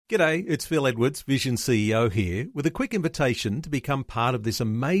G'day, it's Phil Edwards, Vision CEO here, with a quick invitation to become part of this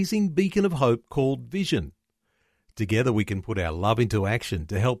amazing beacon of hope called Vision. Together we can put our love into action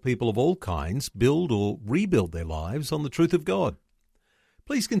to help people of all kinds build or rebuild their lives on the truth of God.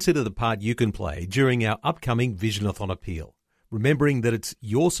 Please consider the part you can play during our upcoming Visionathon appeal, remembering that it's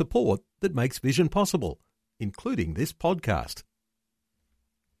your support that makes Vision possible, including this podcast.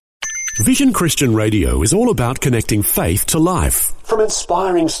 Vision Christian Radio is all about connecting faith to life. From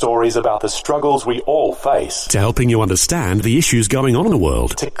inspiring stories about the struggles we all face, to helping you understand the issues going on in the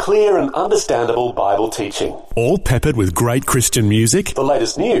world, to clear and understandable Bible teaching. All peppered with great Christian music, the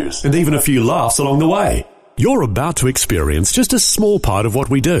latest news, and even a few laughs along the way. You're about to experience just a small part of what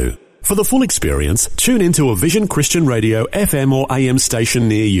we do. For the full experience, tune into a Vision Christian Radio FM or AM station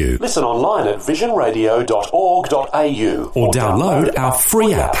near you. Listen online at visionradio.org.au or download our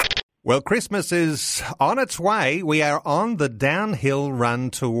free app. Well, Christmas is on its way. We are on the downhill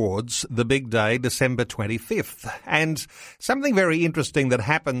run towards the big day, December 25th. And something very interesting that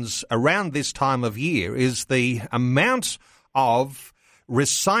happens around this time of year is the amount of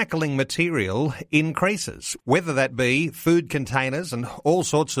recycling material increases, whether that be food containers and all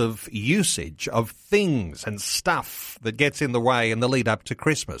sorts of usage of things and stuff that gets in the way in the lead up to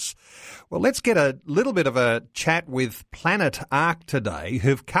Christmas. Well, let's get a little bit of a chat with Planet Ark today,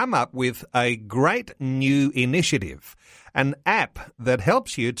 who've come up with a great new initiative, an app that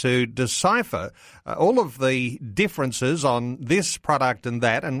helps you to decipher all of the differences on this product and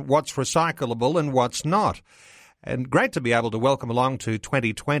that and what's recyclable and what's not. And great to be able to welcome along to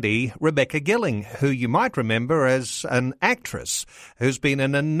 2020 Rebecca Gilling, who you might remember as an actress who's been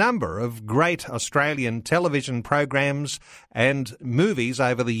in a number of great Australian television programs and movies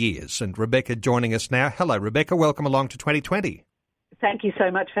over the years. And Rebecca joining us now. Hello, Rebecca. Welcome along to 2020. Thank you so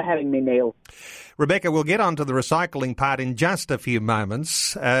much for having me, Neil. Rebecca, we'll get on to the recycling part in just a few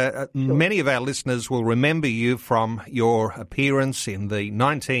moments. Sure. Many of our listeners will remember you from your appearance in the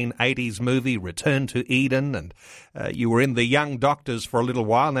 1980s movie Return to Eden, and you were in The Young Doctors for a little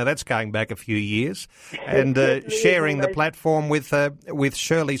while. Now, that's going back a few years. And sharing the platform with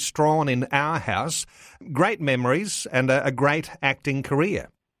Shirley Strawn in Our House. Great memories and a great acting career.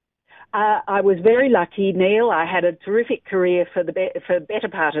 I was very lucky, Neil. I had a terrific career for the better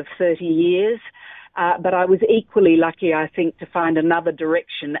part of 30 years, but I was equally lucky, I think, to find another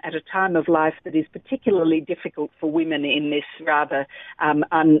direction at a time of life that is particularly difficult for women in this rather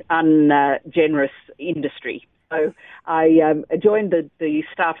ungenerous industry. So I joined the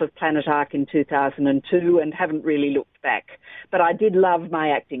staff of Planet Ark in 2002 and haven't really looked back. But I did love my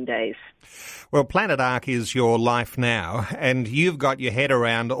acting days. Well, Planet Ark is your life now, and you've got your head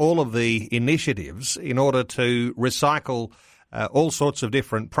around all of the initiatives in order to recycle all sorts of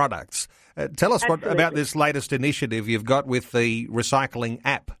different products. Tell us about this latest initiative you've got with the recycling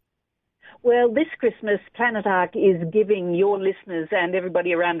app. Well, this Christmas, Planet Ark is giving your listeners and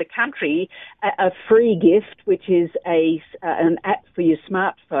everybody around the country a free gift, which is an app for your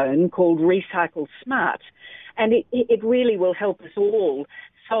smartphone called Recycle Smart. And it really will help us all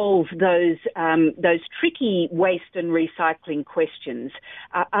solve those tricky waste and recycling questions.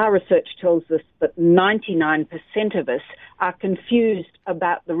 Our research tells us that 99% of us are confused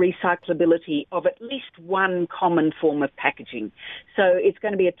about the recyclability of at least one common form of packaging. So it's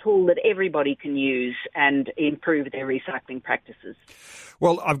going to be a tool that everybody can use and improve their recycling practices.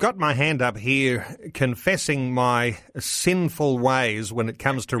 Well, I've got my hand up here confessing my sinful ways when it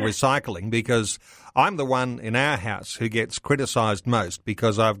comes to recycling, because I'm the one in our house who gets criticised most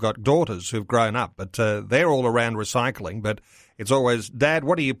because I've got daughters who've grown up, but they're all around recycling. But it's always, Dad,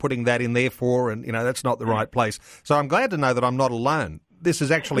 what are you putting that in there for? And, that's not the right place. So I'm glad to know that I'm not alone. This is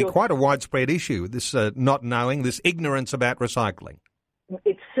actually quite a widespread issue, this not knowing, this ignorance about recycling.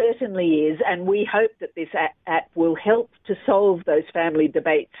 It certainly is, and we hope that this app will help to solve those family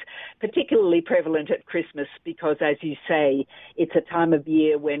debates, particularly prevalent at Christmas, because, as you say, it's a time of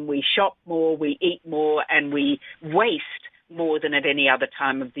year when we shop more, we eat more, and we waste more than at any other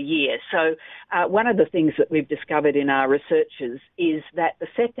time of the year. So one of the things that we've discovered in our researches is that the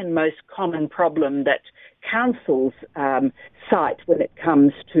second most common problem that councils cite when it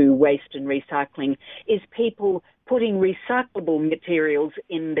comes to waste and recycling is people putting recyclable materials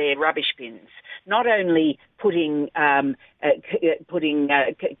in their rubbish bins, not only putting contaminants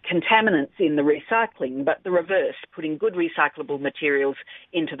in the recycling, but the reverse, putting good recyclable materials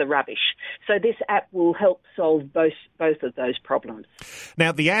into the rubbish. So this app will help solve both of those problems.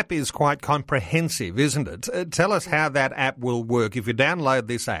 Now, the app is quite comprehensive, isn't it? Tell us how that app will work. If you download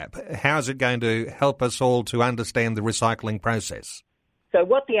this app, how is it going to help us all to understand the recycling process? So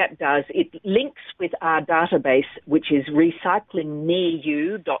what the app does, it links with our database, which is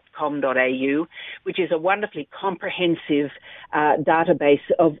recyclingnearyou.com.au, which is a wonderfully comprehensive database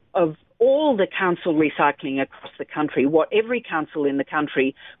of all the council recycling across the country, what every council in the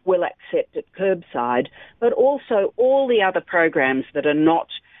country will accept at curbside, but also all the other programs that are not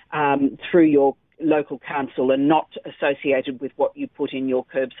through your local council and not associated with what you put in your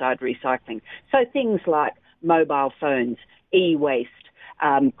curbside recycling. So things like mobile phones, e-waste,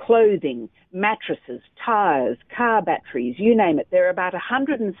 clothing, mattresses, tyres, car batteries, you name it. There are about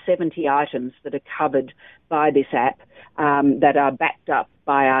 170 items that are covered by this app that are backed up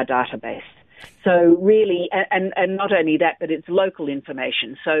by our database. So really, and not only that, but it's local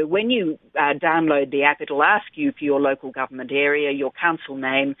information. So when you download the app, it'll ask you for your local government area, your council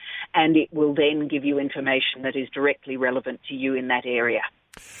name, and it will then give you information that is directly relevant to you in that area.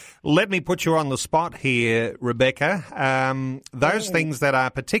 Let me put you on the spot here, Rebecca. Those things that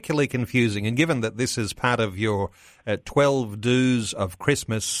are particularly confusing, and given that this is part of your 12 Do's of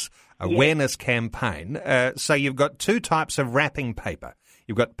Christmas awareness campaign, so you've got two types of wrapping paper.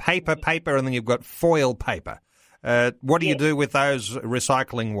 You've got paper, and then you've got foil paper. What do you do with those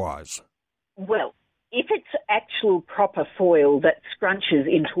recycling-wise? Well, if it's actual proper foil that scrunches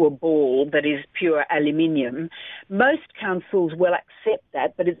into a ball that is pure aluminium, most councils will accept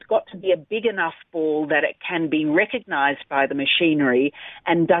that, but it's got to be a big enough ball that it can be recognised by the machinery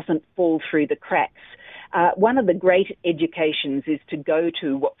and doesn't fall through the cracks. One of the great educations is to go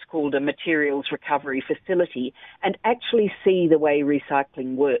to what's called a materials recovery facility and actually see the way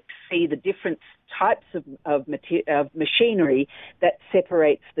recycling works, see the different types of machinery that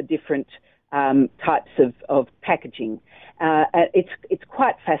separates the different types of packaging. It's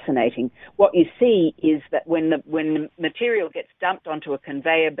quite fascinating. What you see is that when the material gets dumped onto a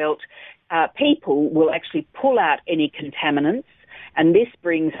conveyor belt, people will actually pull out any contaminants, and this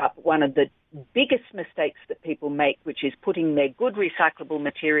brings up one of the biggest mistakes that people make, which is putting their good recyclable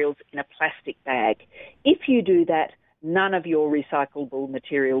materials in a plastic bag. If you do that, none of your recyclable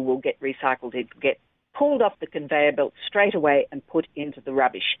material will get recycled. It will get pulled off the conveyor belt straight away and put into the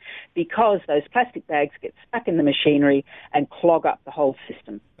rubbish, because those plastic bags get stuck in the machinery and clog up the whole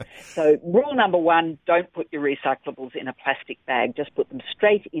system. So rule number one, don't put your recyclables in a plastic bag. Just put them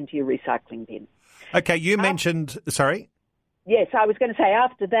straight into your recycling bin. Okay, you mentioned... Sorry? Yes, I was going to say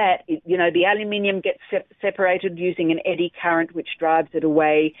after that, the aluminium gets separated using an eddy current which drives it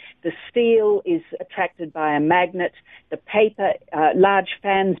away. The steel is attracted by a magnet. The paper, large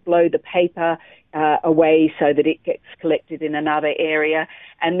fans blow the paper away so that it gets collected in another area.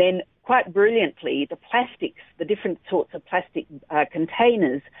 And then quite brilliantly, the plastics, the different sorts of plastic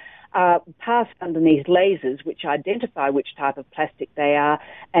containers are passed underneath lasers which identify which type of plastic they are,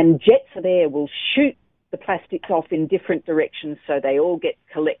 and jets of air will shoot the plastics off in different directions so they all get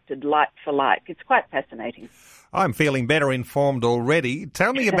collected like for like. It's quite fascinating. I'm feeling better informed already.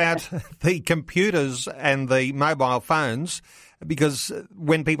 Tell me about the computers and the mobile phones, because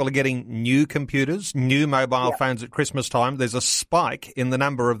when people are getting new computers, new mobile phones at Christmas time, there's a spike in the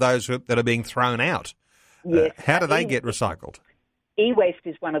number of those that are being thrown out. Yes. How do they get recycled? E-waste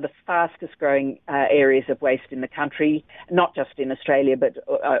is one of the fastest growing areas of waste in the country, not just in Australia, but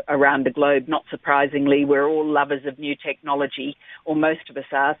around the globe. Not surprisingly, we're all lovers of new technology, or most of us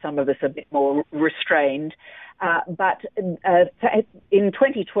are. Some of us are a bit more restrained. But in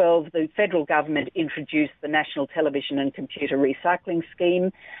 2012, the federal government introduced the National Television and Computer Recycling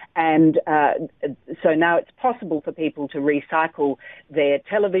Scheme, and so now it's possible for people to recycle their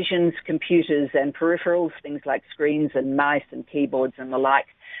televisions, computers and peripherals, things like screens and mice and keyboards and the like,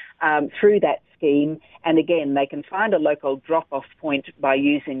 through that scheme. And again, they can find a local drop-off point by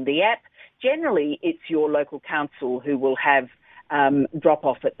using the app. Generally, it's your local council who will have drop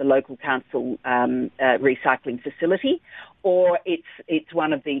off at the local council recycling facility, or it's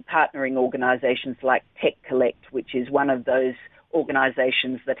one of the partnering organisations like Tech Collect, which is one of those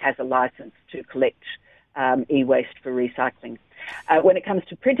organisations that has a licence to collect e-waste for recycling. When it comes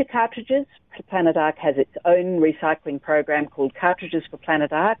to printer cartridges, Planet Ark has its own recycling program called Cartridges for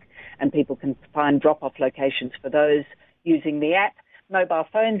Planet Ark, and people can find drop-off locations for those using the app. Mobile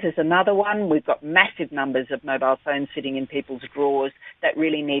phones is another one. We've got massive numbers of mobile phones sitting in people's drawers that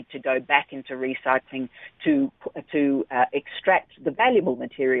really need to go back into recycling to extract the valuable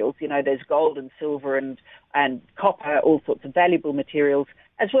materials. There's gold and silver and copper, all sorts of valuable materials,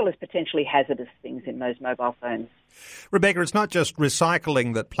 as well as potentially hazardous things in those mobile phones. Rebecca, it's not just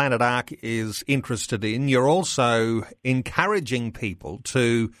recycling that Planet Ark is interested in. You're also encouraging people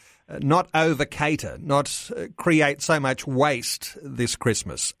to not over-cater, not create so much waste this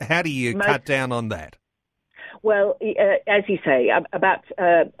Christmas. How do you cut down on that? Well, as you say, about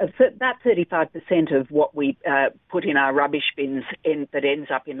 35% of what we put in our rubbish bins that ends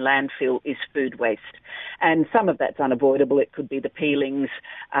up in landfill is food waste. And some of that's unavoidable. It could be the peelings,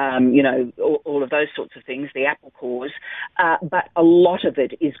 all of those sorts of things, the apple cores. But a lot of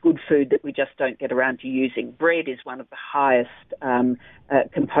it is good food that we just don't get around to using. Bread is one of the highest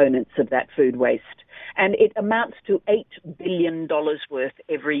components of that food waste. And it amounts to $8 billion worth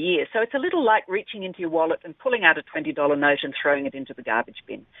every year. So it's a little like reaching into your wallet and pulling out a $20 note and throwing it into the garbage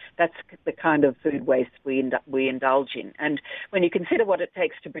bin. That's the kind of food waste we indulge in. And when you consider what it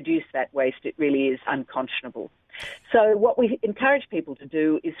takes to produce that waste, it really is unconscionable. So what we encourage people to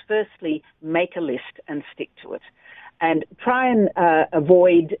do is firstly make a list and stick to it. And try and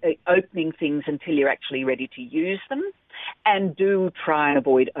avoid opening things until you're actually ready to use them. And do try and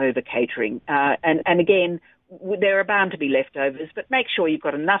avoid over-catering. And again, there are bound to be leftovers, but make sure you've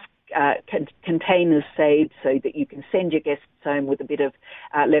got enough containers saved so that you can send your guests home with a bit of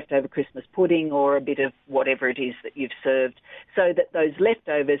leftover Christmas pudding or a bit of whatever it is that you've served, so that those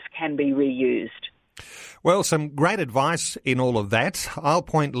leftovers can be reused. Well, some great advice in all of that. I'll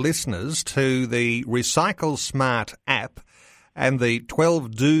point listeners to the Recycle Smart app and the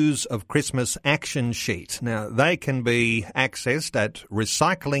 12 Do's of Christmas action sheet. Now, they can be accessed at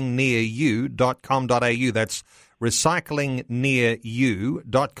recyclingnearyou.com.au. That's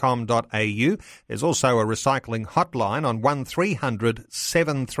recyclingnearyou.com.au. There's also a recycling hotline on 1300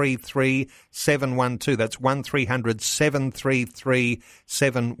 733 712. That's 1300 733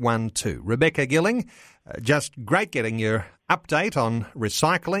 712. Rebecca Gilling, just great getting your update on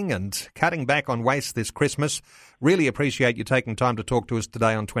recycling and cutting back on waste this Christmas. Really appreciate you taking time to talk to us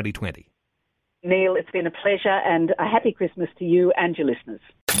today on 2020. Neil, it's been a pleasure, and a happy Christmas to you and your listeners.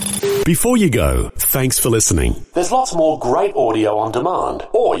 Before you go, thanks for listening. There's lots more great audio on demand,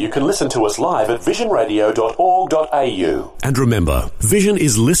 or you can listen to us live at visionradio.org.au. And remember, Vision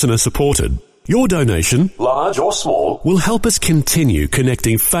is listener supported. Your donation, large or small, will help us continue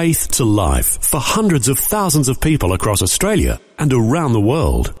connecting faith to life for hundreds of thousands of people across Australia and around the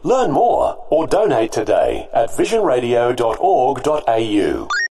world. Learn more or donate today at visionradio.org.au.